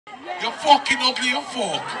You're fucking ugly, you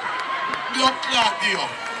fuck. Blood clot deal.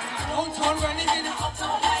 Downtown running in the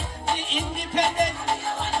uptown life, the independent.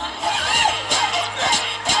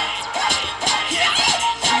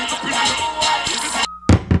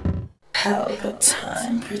 Pelpa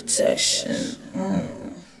time protection.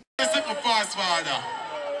 Listen for fast, father.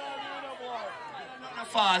 Not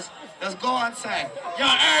fast. Let's go outside. Yo,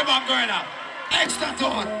 urban girl now. Extra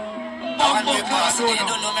tone. Bumbo class. I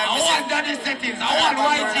want daddy settings. I want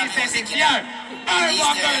YG settings. Yeah. Urban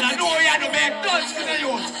girl, I know you have to make touch to the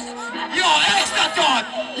youth. Yo, extra tone.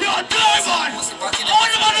 Yo, turban. I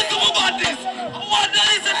want to do about this. I want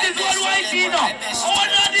daddy settings. I want YG now. I want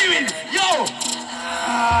to deal with. Yo.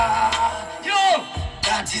 Yo.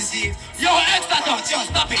 That is it. Yo, extra tone. Yo,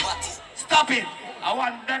 stop it. Stop it. I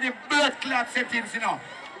want daddy blood clot settings, you know.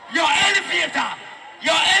 Yo, elevator.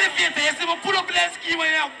 Yo, elevator. You see me pull up in that scheme when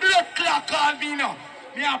you have blood clot call me, you know.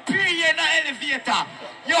 Me a period in the elevator.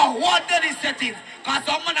 Yo, what daddy settings? Because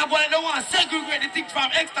some man are going to want to segregate the thing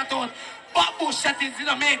from extra tone. Backbush settings, you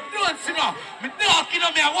know, me dance, you know. Me dark, you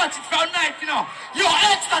know, me I watch it from night, you know. Yo,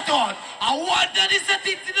 extra tone. I want daddy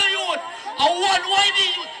settings, you know, youth. I want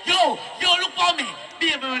whiny youth. Yo, look for me.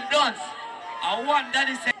 Baby, me dance. I want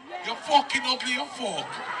daddy settings. You're fucking ugly, you fuck.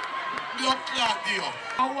 Blood clot deal.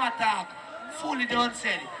 I want talk. Fully done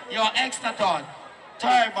said. Yo, extra tone.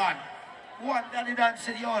 Turban. What daddy done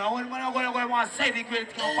said, yo, I want to say the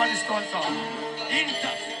great king upon the stone, so.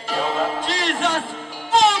 Jesus,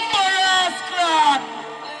 bumper ass clot.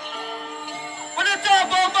 When you talk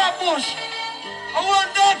about Backbush, I want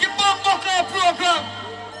donkey bumper clot program.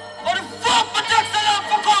 What the fuck protects the lamp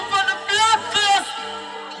for come from the blood class?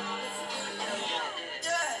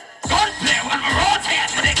 Don't play when we rotate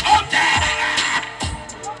when they come down.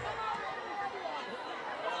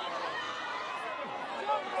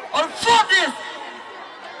 Oh, fuck this!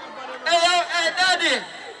 Hey, daddy!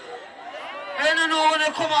 I don't know when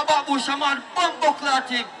they come about Backbush, I'm on bumbo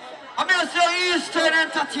clotting. I'm going to say Eastern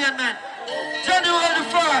Entertainment. January the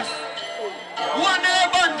 1st. One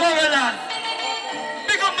urban gorillas.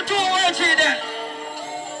 Big up my 2 YG then.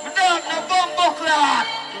 My dog no bumbo clot.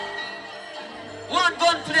 One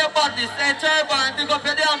gunplay badness. Hey, Turban, big up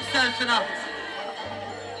your damn self, you know.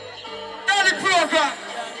 Daddy program.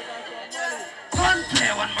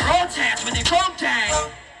 Gunplay when my rotate with the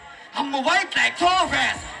content. I'm a white like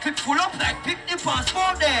Torres. Could pull up like picnic on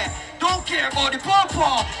sport there. Don't care about the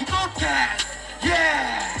pawpaw. You don't care.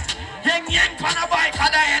 Yeah. Yang pan a bike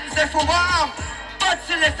had I ends there for warm. But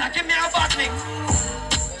Celesta, give me a batting.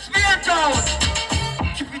 Smear town.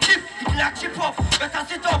 Chip, keep like chip up. Better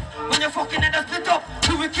sit up. When you're fucking in the split up,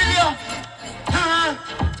 we will kill you.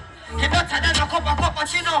 You're better than a cup of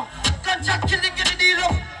cappuccino. Contract killing in the deal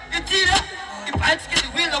up. You deal up. If I skin the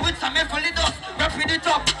wheel with some effort, dust, wrapping it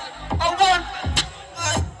up. I want.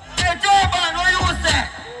 Hey, Durban, what you say?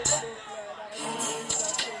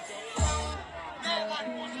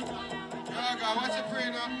 What's your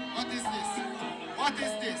prayer now? What is this? What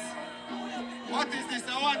is this? What is this?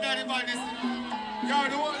 I want that about this.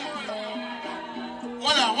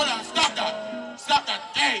 Hold on, stop that. Stop that.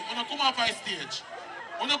 Hey, when you come off my stage.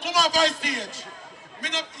 When you come off my stage.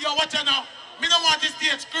 Yo, watch out now. Me don't want this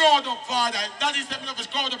stage crowd up, father. That is stepping up his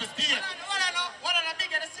crowd up his stage. What are the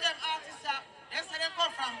bigger? They see them artists up. They say they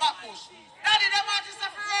come from Backbush. Daddy, them artists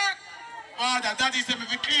are for work. Father, that is if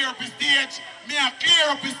we clear up his stage, me I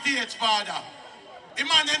clear up his stage, father. The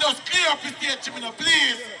man they just clear up his stage, me no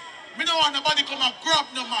please. Me don't want nobody come and grab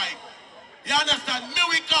no mic. You understand? Me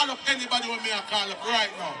we call up anybody when me I call up right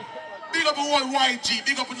now. Big up the whole YG,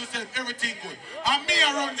 big up on yourself, everything good. And me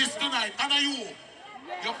around this tonight, and you.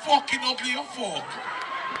 You're fucking ugly, you fuck.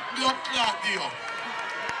 Blood clot deal.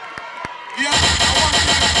 Yeah, I want to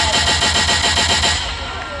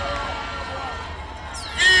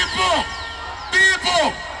people,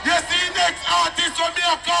 you see next artist when me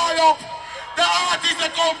I call up. The artist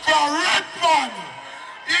that come from Redman.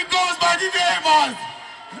 He goes by the name of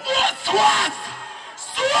Swaz.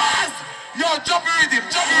 Yo, jump with him.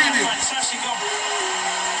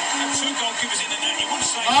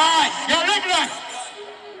 Alright, yo,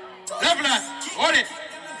 Levelant, hold it.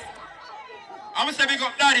 I'm gonna say big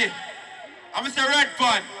up daddy. I'm gonna say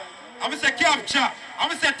Redman. I'm gonna say Capture. I'm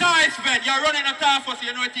gonna say Tice Bed. You're running a time for so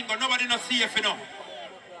you know it, but nobody not see if you know.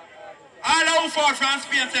 All I who fought from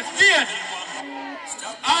Spain say Spain.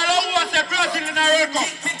 All I who say Brazil in a World Cup.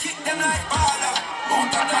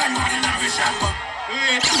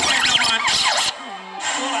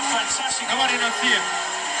 Nobody not see him.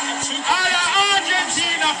 All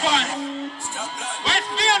Argentina fans. West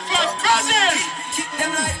Spain fans, Brazil.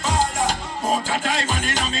 Mount a diamond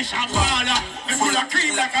in a me shambala. Me full of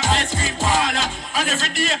cream like an ice cream parlor. And every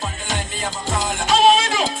day, on the line me have a caller. How we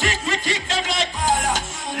do? We kick them like baller.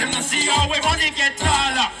 Let me see how we money get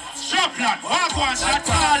taller. Shopland, walk one shot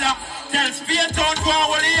taller. Tell Spain town go on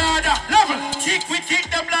with the order. Level, we kick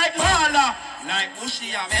them like baller. Like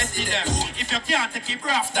Bushy, I'm empty them. If you can't take it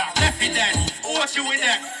after, left it then. Watch you with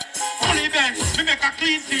them. Full events, we make a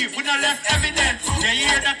clean sweep, we not left evidence. You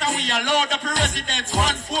hear that we allowed up the residents.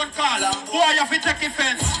 One phone call, boy, you have to take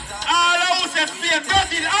offense. All houses, Spain,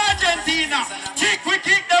 Brazil, Argentina. We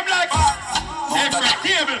kick them like every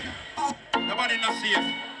table. Nobody not safe.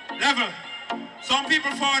 Level. Some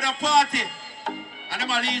people for the party. And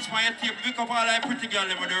them a leech my table. Pick up all that pretty girl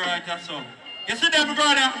with the right or so. You see them,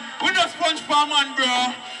 brother? We no sponge for man,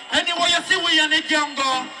 bro. Anyway, you see we and the gang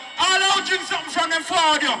go. All out drink something from them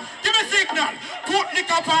forward, yo. Give me signal. Put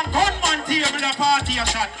liquor up on gunman table, a party a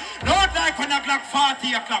shot. Lord like when I clock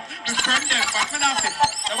 40 o'clock. We friend them, but me not fit.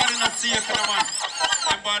 Nobody not see us, man.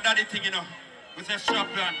 Remember daddy thing, you know. We say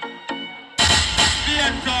Shopland.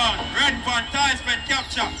 Vietnam, Red Pan, Tie-Spent,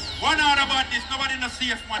 Capture. One hour about this, nobody not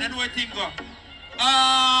safe, man. Anyway, thing go.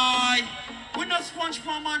 Aye. We no sponge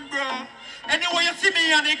for man, bro. Anyway, you see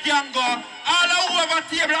me and the gang go. All over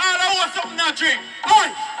table, all over something to drink.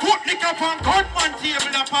 Aye. Put liquor up on gunman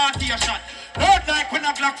table, a party a shot. Lord like when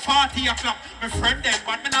I clock 40 o'clock. My friend them,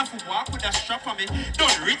 but me not for walk with a strap on me.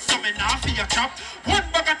 Don't rich so me not for your chop. One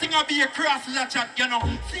bag of thing I be a cross is a chat, you know.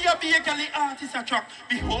 See a be a galley artist a truck.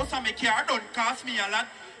 Me house and me car don't cost me a lot.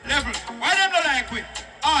 Level, why them not like we?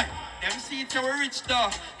 Aye. Them see it we rich though.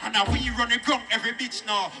 And now we run the ground every bitch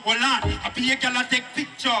now. Hold on, I be a gal a take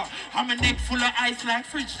picture. I'm a neck full of ice like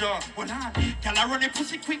fridge though. Hold on, gal a run a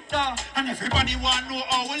pussy quick though. And everybody want know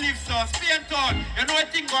how we live so. Spain town, you know what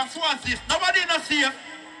thing goes was this. Nobody not safe.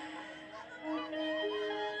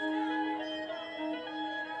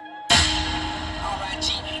 Alright, G.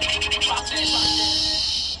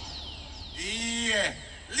 Yeah.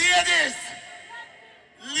 Ladies.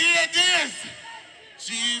 Ladies.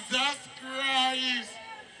 Jesus Christ.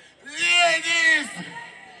 Ladies.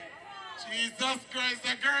 Jesus Christ.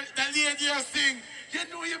 The lady you sing. You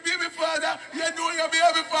know your baby father. You know your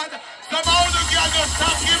baby father. Somehow the girl just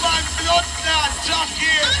stop giving blood clot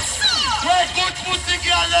jockey. Where good pussy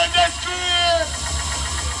girl in the street.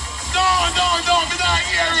 No. Me not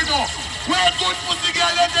hear you know. Where good pussy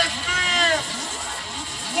girl in the street.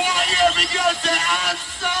 Why hear me girl say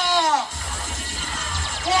answer.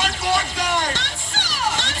 One more time.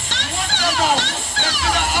 What about? Let's do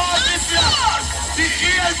the artist here. The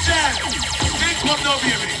agent. Think come now,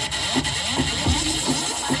 baby.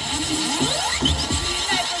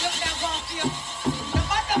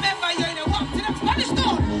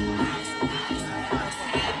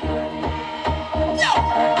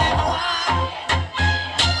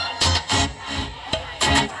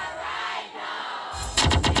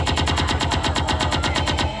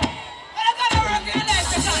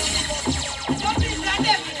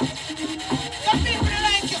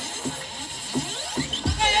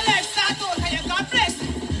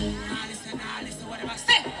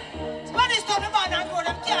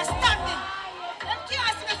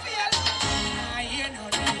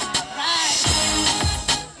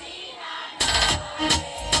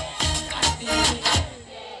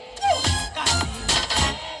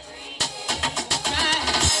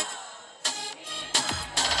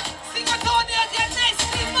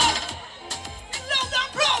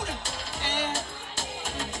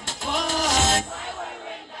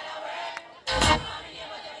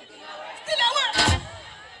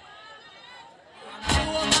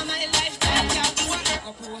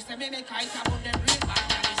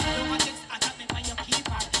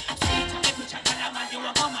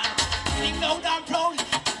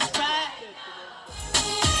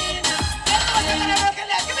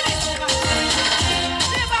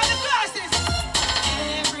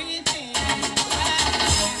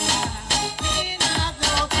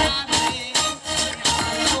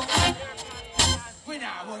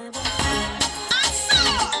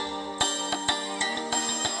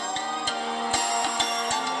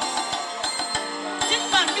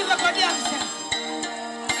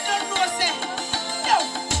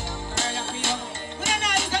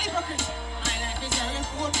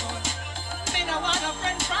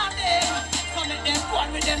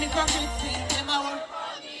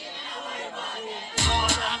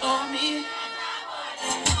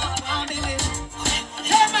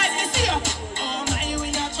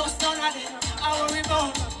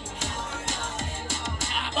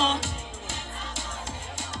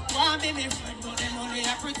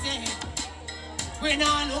 We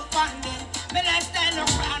now look on them. Me lifestyle no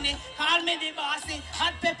cranny. Call me the bossy.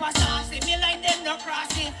 Hot pepper saucy. Me line them no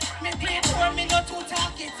crossy. Me play for me no too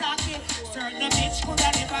talky. Certain bitch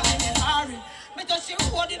coulda never be me hurry. Me touch she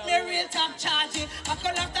hold it, me real top charge it. I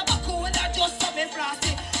call off tobacco and I just so me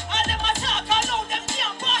frosty. And them attack, I know them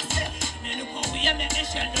can't pass it. Me look how we make the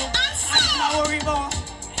shell do. I'm not worry about.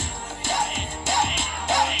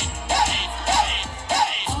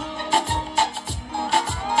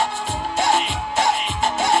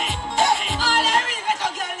 All I really get a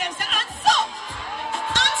girl them say, and so.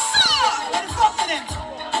 What the fuck to them?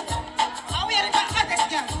 And we are the hottest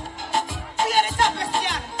girl. We are the toughest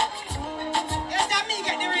girl. Yes, that me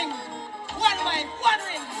get the ring. One wife, one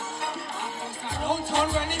ring. Downtown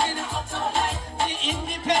running in the uptown life. The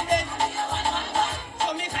independent. So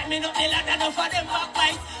me find me not the ladder enough for them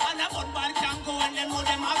backbite. And a one ball can go and them know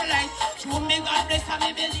them have life. Show me God bless and me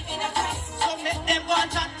believe in a Christ. So make them want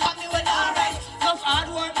chat for me when alright. Enough hard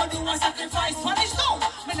work but do a sacrifice for the soul.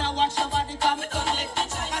 Me now watch nobody come me don't let me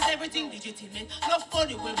try. Cause everything legitimate. Enough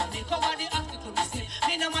money when we make cover the article we say.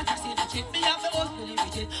 Me no matter say the shit. Me have the house fully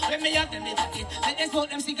rigid. When me have them never get. Let them smoke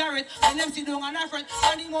them cigarette. When them sit down on our front.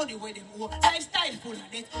 And the money where them go. Lifestyle full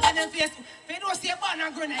of it. And them face. They don't see a man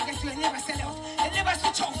and grenade. I guess you never sell out. They never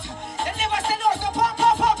switch out. They never sell out. So pump.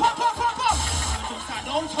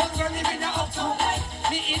 Downtown girl living in a uptown life.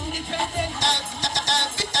 Me independent.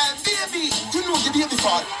 Baby, you know the baby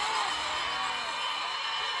father.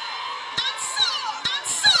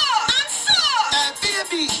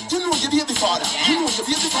 Baby, you know your baby father. You know your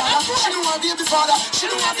baby father. She know her baby father. She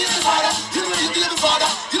know her baby father. You know your baby father.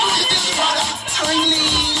 You know your baby father. Tiny.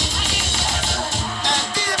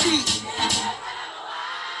 Baby.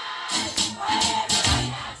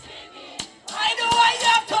 I know why you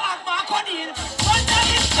have to act back on it. One time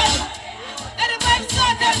it's good. And the vibes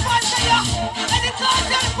got that fun to you. And the car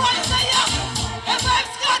that fun to you. The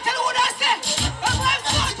vibes got to what I said. The vibes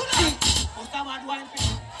got to know. What's that bad wine for you?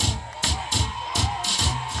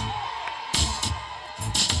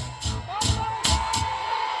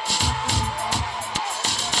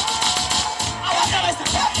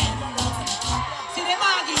 See them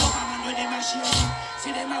argue over man with the machine.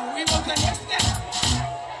 See them worry about the next step.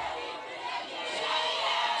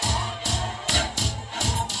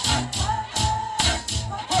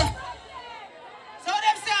 So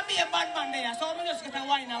them say I be a bad man there. So we just get a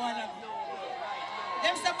wine a while ago.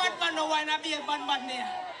 Them say bad man no wine, I be a bad man there.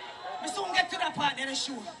 We soon get to that part of the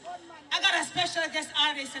show. I got a special guest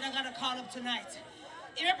artist that I got to call up tonight.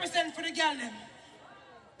 He represents for the girl them.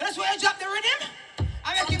 That's where you drop the rhythm.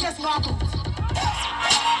 I make him just walk out.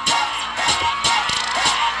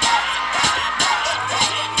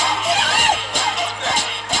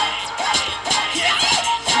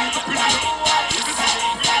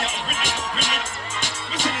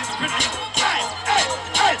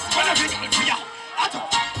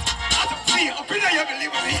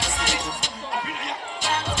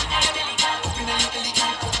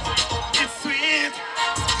 It's sweet.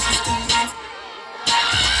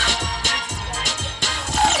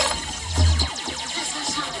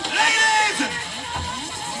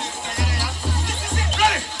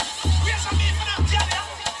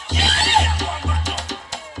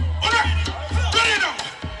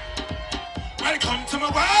 Welcome to my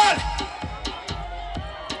world.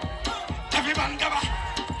 Every man gather.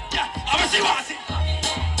 Yeah, I will see what.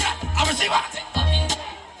 Yeah, I will see what.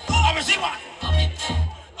 I will see what.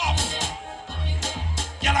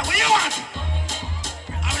 Yeah, like what you want.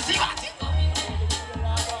 I will see what.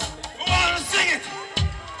 Who want to sing it?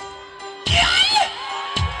 Yeah.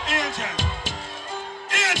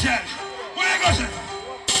 Angel, where you go, sir?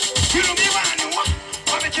 You know me, man, you want? I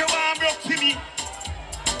make you want broke for me.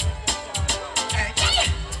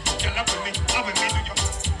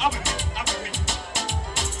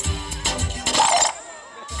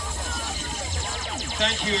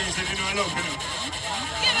 Thank you, you said you know I love you.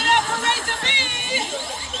 Give it up for Ray to be!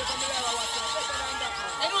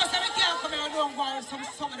 You know, so we can't come here and don't go out some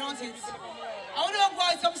song, don't it? I don't go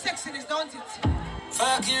out some sexiness, don't it?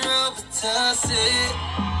 Fucking real fantastic.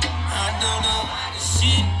 I don't know why this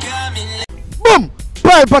shit got me. Boom!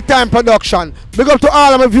 Pelpa Time Production. Big up to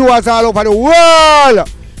all of my viewers all over the world.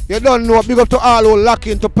 You don't know. Big up to all who lock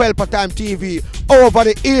into Pelpa Time TV over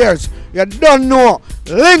the years. You don't know.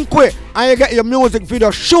 Link with and you get your music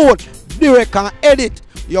video shoot, direct and edit.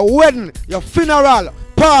 Your wedding, your funeral,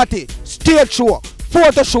 party, stage show,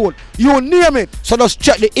 photo shoot, you name it. So just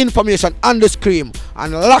check the information on the screen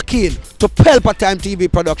and lock in to Pelpa Time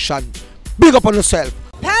TV Production. Big up on yourself.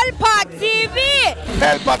 Pelpa Pelpa TV.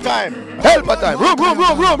 Pelpa time. Pelpa time. Room.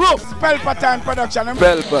 Pelpa Time Production.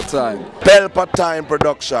 Pelpa Time. Pelpa time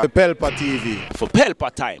production. Pelpa TV. For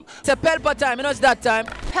Pelpa Time. It's a Pelpa Time, you know it's that time.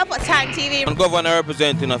 Pelpa Time TV. I'm governor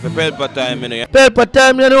representing of a Pelpa Time, you know. Pelpa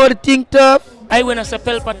Time, you know what I think tough? I when I say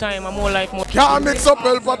Pelpa Time, I'm more like more. Can't mix up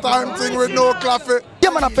Pelpa time thing with no coffee.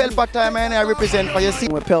 Yeah, man, a Pelpa Time, and I represent for you. See,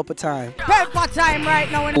 with Pelpa Time. Pelpa Time right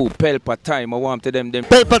now. Oh, Pelpa Time, I want to them.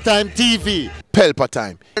 Pelpa time TV. Pelpa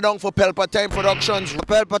time. Down for Pelpa time productions.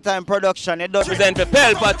 Pelpa Time Production. It does Represent for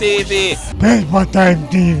Pelpa TV. Pelpa time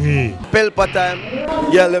TV. Pelpa time.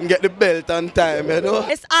 Yeah, let them get the belt on time, you know.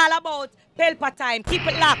 It's all about Pelpa Time. Keep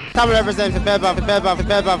it locked. Come represent for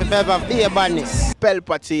Pelpa, be a badness.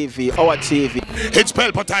 Pelpa TV, our TV. It's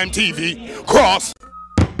Pelpa time TV. Cross.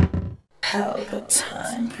 Pelpa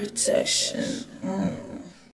time protection.